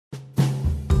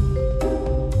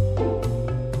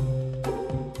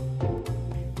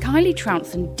Kylie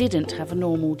Trounson didn't have a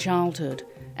normal childhood.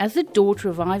 As the daughter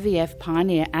of IVF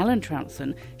pioneer Alan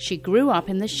Trounson, she grew up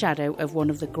in the shadow of one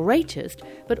of the greatest,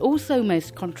 but also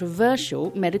most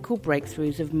controversial medical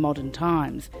breakthroughs of modern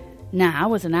times.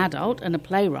 Now, as an adult and a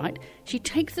playwright, she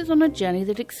takes us on a journey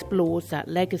that explores that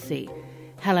legacy.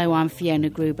 Hello, I'm Fiona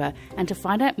Gruber, and to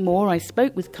find out more, I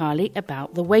spoke with Kylie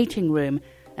about The Waiting Room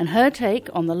and her take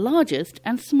on the largest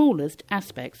and smallest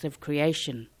aspects of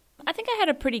creation. I think I had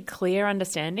a pretty clear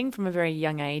understanding from a very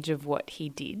young age of what he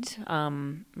did. I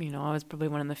was probably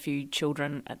one of the few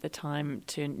children at the time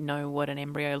to know what an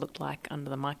embryo looked like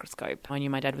under the microscope. I knew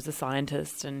my dad was a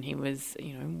scientist and he was,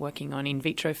 working on in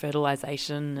vitro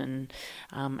fertilization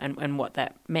and what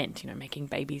that meant, making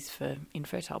babies for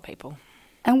infertile people.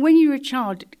 And when you were a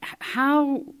child,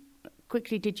 how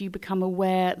quickly did you become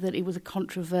aware that it was a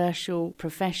controversial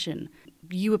profession?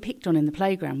 You were picked on in the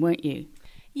playground, weren't you?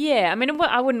 Yeah,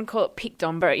 I wouldn't call it picked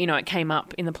on, but, it came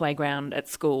up in the playground at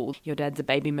school. Your dad's a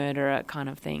baby murderer kind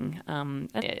of thing.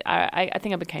 I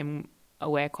think I became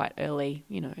aware quite early,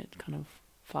 at kind of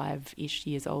 5-ish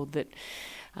years old, that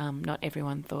not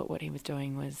everyone thought what he was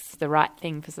doing was the right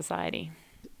thing for society.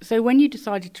 So when you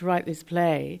decided to write this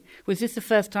play, was this the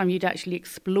first time you'd actually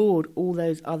explored all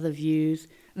those other views,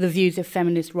 the views of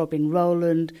feminist Robin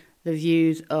Rowland, the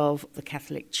views of the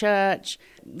Catholic Church?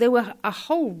 There were a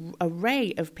whole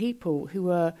array of people who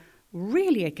were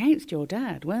really against your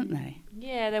dad, weren't they?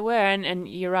 Yeah, there were, and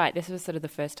you're right, this was sort of the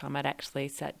first time I'd actually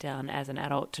sat down as an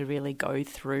adult to really go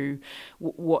through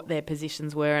what their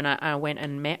positions were, and I went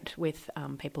and met with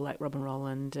people like Robin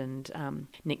Rowland and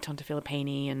Nick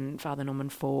Tontafilippini and Father Norman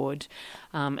Ford,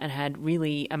 and had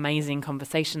really amazing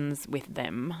conversations with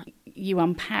them. You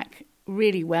unpack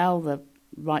really well the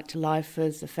right to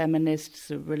lifers, the feminists,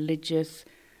 the religious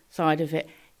side of it.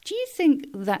 Do you think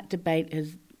that debate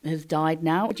has died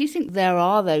now? Do you think there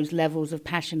are those levels of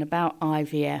passion about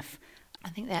IVF? I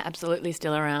think they're absolutely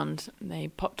still around. They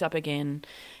popped up again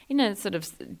in sort of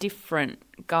different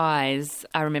guise.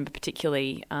 I remember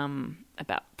particularly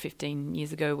about 15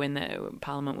 years ago when the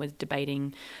Parliament was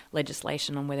debating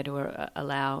legislation on whether to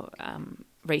allow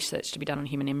research to be done on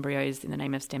human embryos in the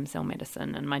name of stem cell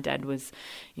medicine, and my dad was,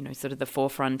 sort of the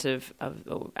forefront of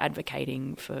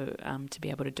advocating for to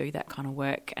be able to do that kind of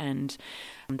work, and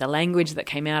the language that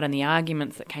came out and the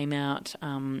arguments that came out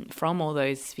from all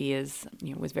those spheres,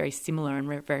 was very similar and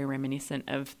very reminiscent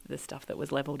of the stuff that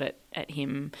was levelled at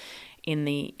him in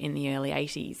the early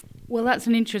 80s. Well, that's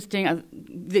an interesting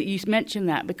that you mentioned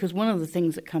that, because one of the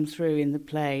things that comes through in the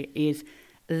play is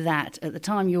that at the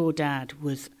time your dad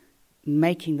was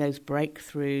making those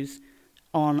breakthroughs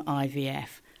on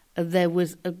IVF, there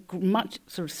was a much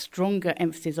sort of stronger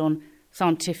emphasis on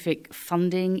scientific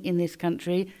funding in this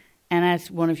country. And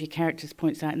as one of your characters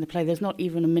points out in the play, there's not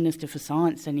even a Minister for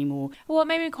Science anymore. Well, it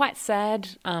made me quite sad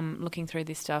looking through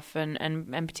this stuff and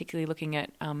particularly looking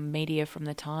at media from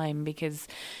the time, because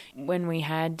when we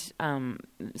had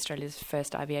Australia's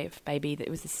first IVF baby, it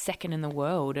was the second in the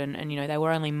world, and they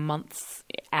were only months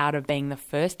out of being the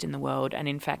first in the world. And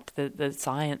in fact, the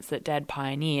science that Dad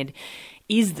pioneered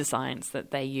is the science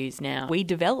that they use now. We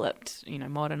developed,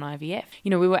 modern IVF.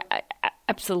 We were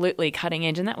absolutely cutting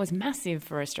edge, and that was massive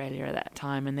for Australia at that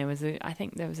time. And I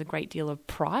think there was a great deal of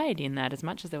pride in that. As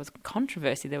much as there was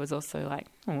controversy, there was also like,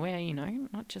 we're,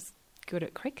 not just good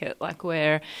at cricket, like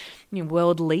we're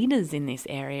world leaders in this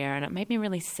area. And it made me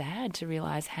really sad to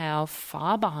realise how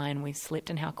far behind we slipped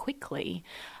and how quickly.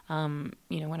 When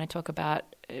I talk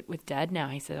about it with Dad now,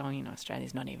 he said,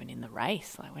 Australia's not even in the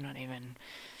race. Like, we're not even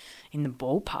in the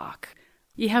ballpark.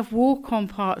 You have walk-on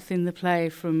parts in the play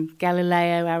from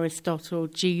Galileo, Aristotle,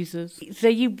 Jesus. So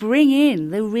you bring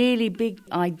in the really big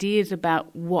ideas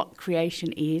about what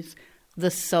creation is,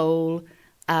 the soul,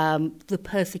 the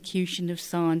persecution of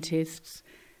scientists,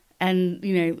 and,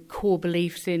 core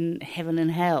beliefs in heaven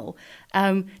and hell.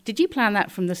 Did you plan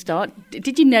that from the start?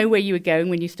 Did you know where you were going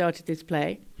when you started this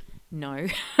play? No,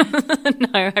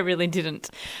 no, I really didn't.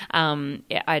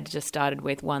 I just started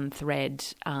with one thread,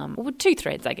 two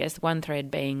threads, I guess. One thread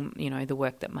being, the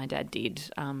work that my dad did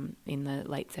in the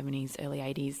late 70s, early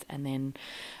 80s, and then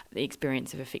the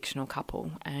experience of a fictional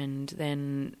couple. And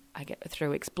then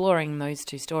through exploring those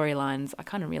two storylines, I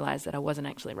kind of realised that I wasn't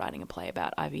actually writing a play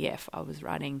about IVF. I was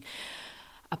writing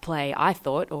a play, I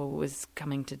thought, or was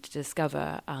coming to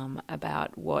discover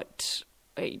about what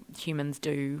humans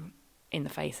do in the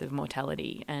face of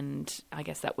mortality. And I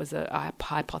guess that was a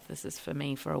hypothesis for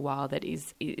me for a while, that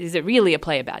is it really a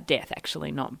play about death,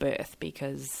 actually, not birth?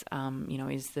 Because,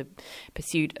 is the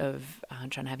pursuit of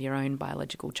trying to have your own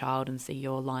biological child and see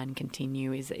your line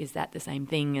continue, is that the same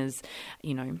thing as,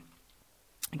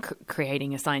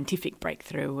 creating a scientific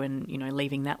breakthrough and,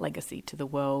 leaving that legacy to the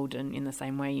world. And in the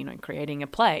same way, creating a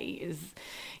play is,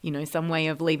 some way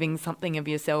of leaving something of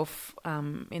yourself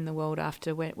in the world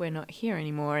after we're not here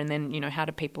anymore. And then, how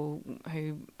do people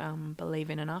who believe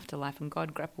in an afterlife and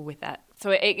God grapple with that? So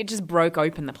it just broke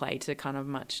open the play to kind of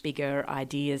much bigger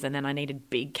ideas, and then I needed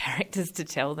big characters to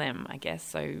tell them, I guess.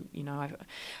 So,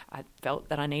 I felt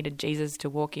that I needed Jesus to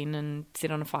walk in and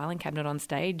sit on a filing cabinet on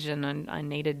stage, and I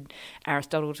needed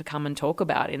Aristotle to come and talk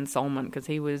about ensoulment because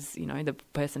he was, the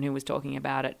person who was talking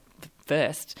about it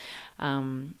first.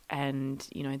 And,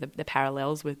 the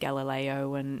parallels with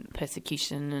Galileo and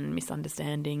persecution and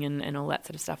misunderstanding and all that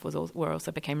sort of stuff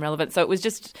also became relevant. So it was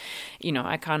just,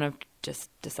 I kind of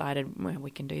just decided, well, we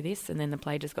can do this. And then the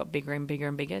play just got bigger and bigger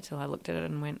and bigger till I looked at it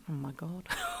and went, oh my God,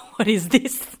 what is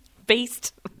this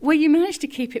beast? Well, you managed to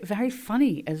keep it very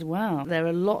funny as well. There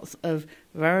are lots of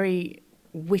very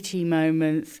witty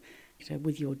moments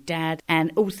with your dad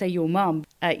and also your mum.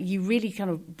 You really kind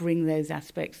of bring those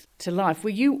aspects to life. Were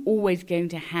you always going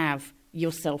to have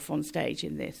yourself on stage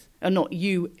in this? Or not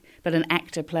you, but an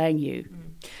actor playing you?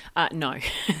 No,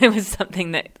 it was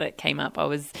something that came up. I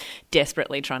was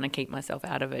desperately trying to keep myself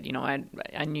out of it.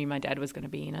 I knew my dad was going to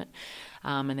be in it.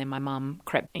 And then my mum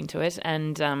crept into it,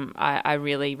 and I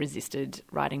really resisted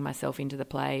writing myself into the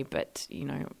play. But,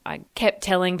 I kept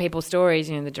telling people stories,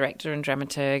 the director and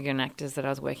dramaturg and actors that I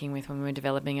was working with when we were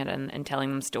developing it, and telling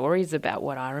them stories about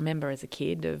what I remember as a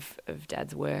kid of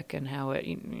Dad's work and how it,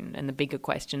 and the bigger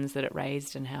questions that it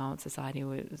raised and how society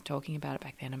was talking about it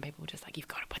back then. And people were just like, you've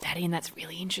got to put that in, that's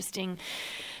really interesting.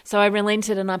 So I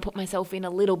relented and I put myself in a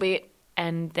little bit,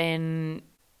 and then...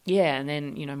 yeah, and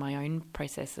then, my own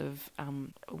process of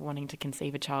wanting to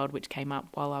conceive a child, which came up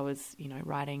while I was,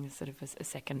 writing sort of a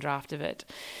second draft of it,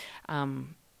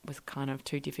 was kind of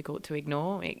too difficult to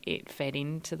ignore. It fed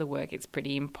into the work. It's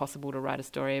pretty impossible to write a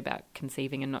story about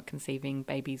conceiving and not conceiving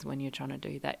babies when you're trying to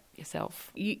do that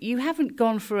yourself. You haven't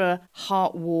gone for a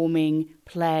heartwarming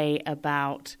play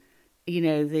about,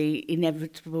 the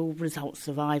inevitable results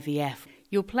of IVF.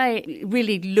 Your play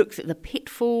really looks at the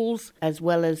pitfalls as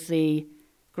well as the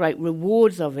great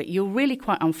rewards of it. You're really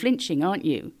quite unflinching, aren't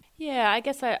you? Yeah, I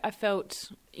guess I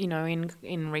felt,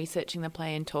 in researching the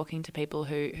play and talking to people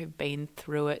who've been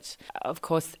through it, of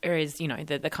course there is,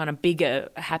 the kind of bigger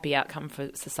happy outcome for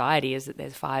society is that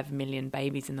there's 5 million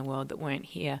babies in the world that weren't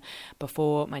here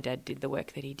before my dad did the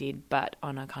work that he did. But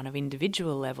on a kind of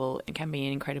individual level, it can be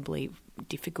an incredibly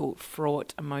difficult,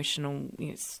 fraught, emotional,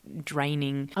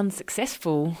 draining,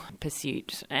 unsuccessful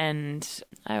pursuit. And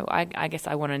I guess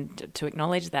I wanted to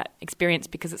acknowledge that experience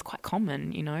because it's quite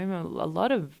common. A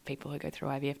lot of people who go through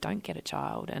IVF don't get a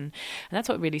child, and that's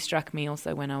what really struck me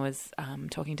also when I was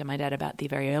talking to my dad about the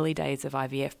very early days of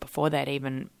IVF before they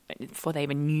even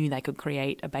knew they could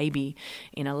create a baby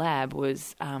in a lab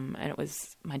was, and it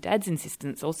was my dad's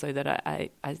insistence also that I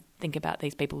think about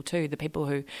these people too, the people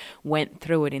who went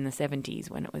through it in the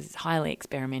 70s when it was highly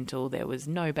experimental, there was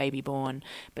no baby born,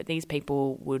 but these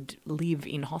people would live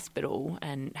in hospital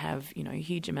and have,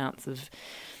 huge amounts of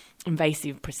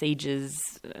invasive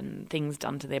procedures and things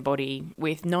done to their body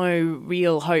with no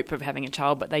real hope of having a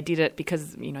child, but they did it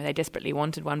because, they desperately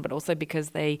wanted one, but also because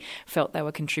they felt they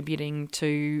were contributing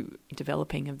to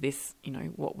developing of this,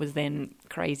 what was then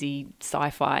crazy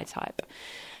sci-fi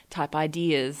type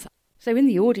ideas. So in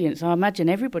the audience, I imagine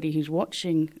everybody who's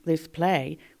watching this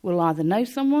play will either know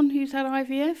someone who's had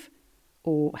IVF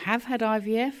or have had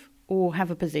IVF or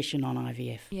have a position on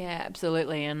IVF. Yeah,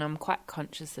 absolutely. And I'm quite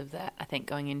conscious of that, I think,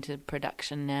 going into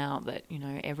production now that,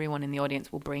 everyone in the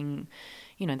audience will bring,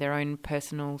 their own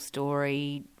personal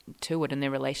story to it and their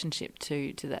relationship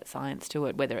to that science to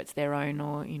it, whether it's their own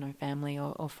or, family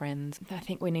or friends. I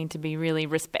think we need to be really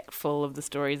respectful of the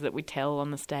stories that we tell on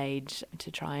the stage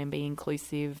to try and be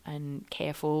inclusive and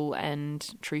careful and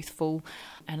truthful.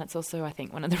 And it's also, I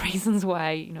think, one of the reasons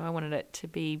why, I wanted it to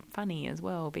be funny as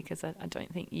well, because I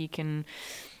don't think you can,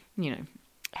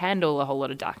 handle a whole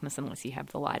lot of darkness unless you have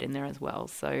the light in there as well.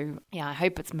 So, yeah, I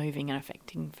hope it's moving and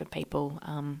affecting for people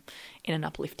in an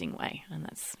uplifting way. And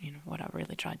that's, what I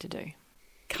really tried to do.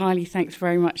 Kylie, thanks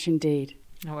very much indeed.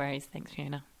 No worries. Thanks,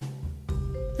 Fiona.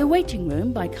 The Waiting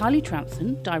Room by Kylie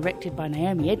Troughton, directed by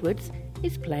Naomi Edwards,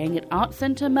 is playing at Art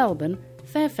Centre Melbourne,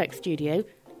 Fairfax Studio,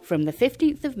 from the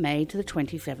 15th of May to the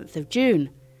 27th of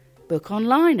June. Book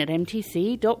online at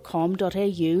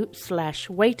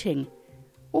mtc.com.au/waiting.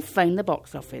 Or phone the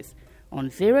box office on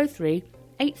 03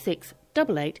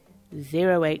 8688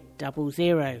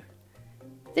 0800.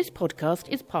 This podcast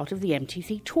is part of the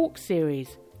MTC Talks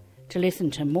series. To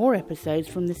listen to more episodes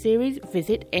from the series,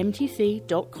 visit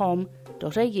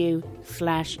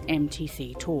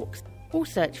mtc.com.au/MTC Talks. or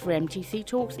search for MTC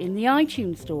Talks in the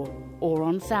iTunes Store or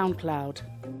on SoundCloud.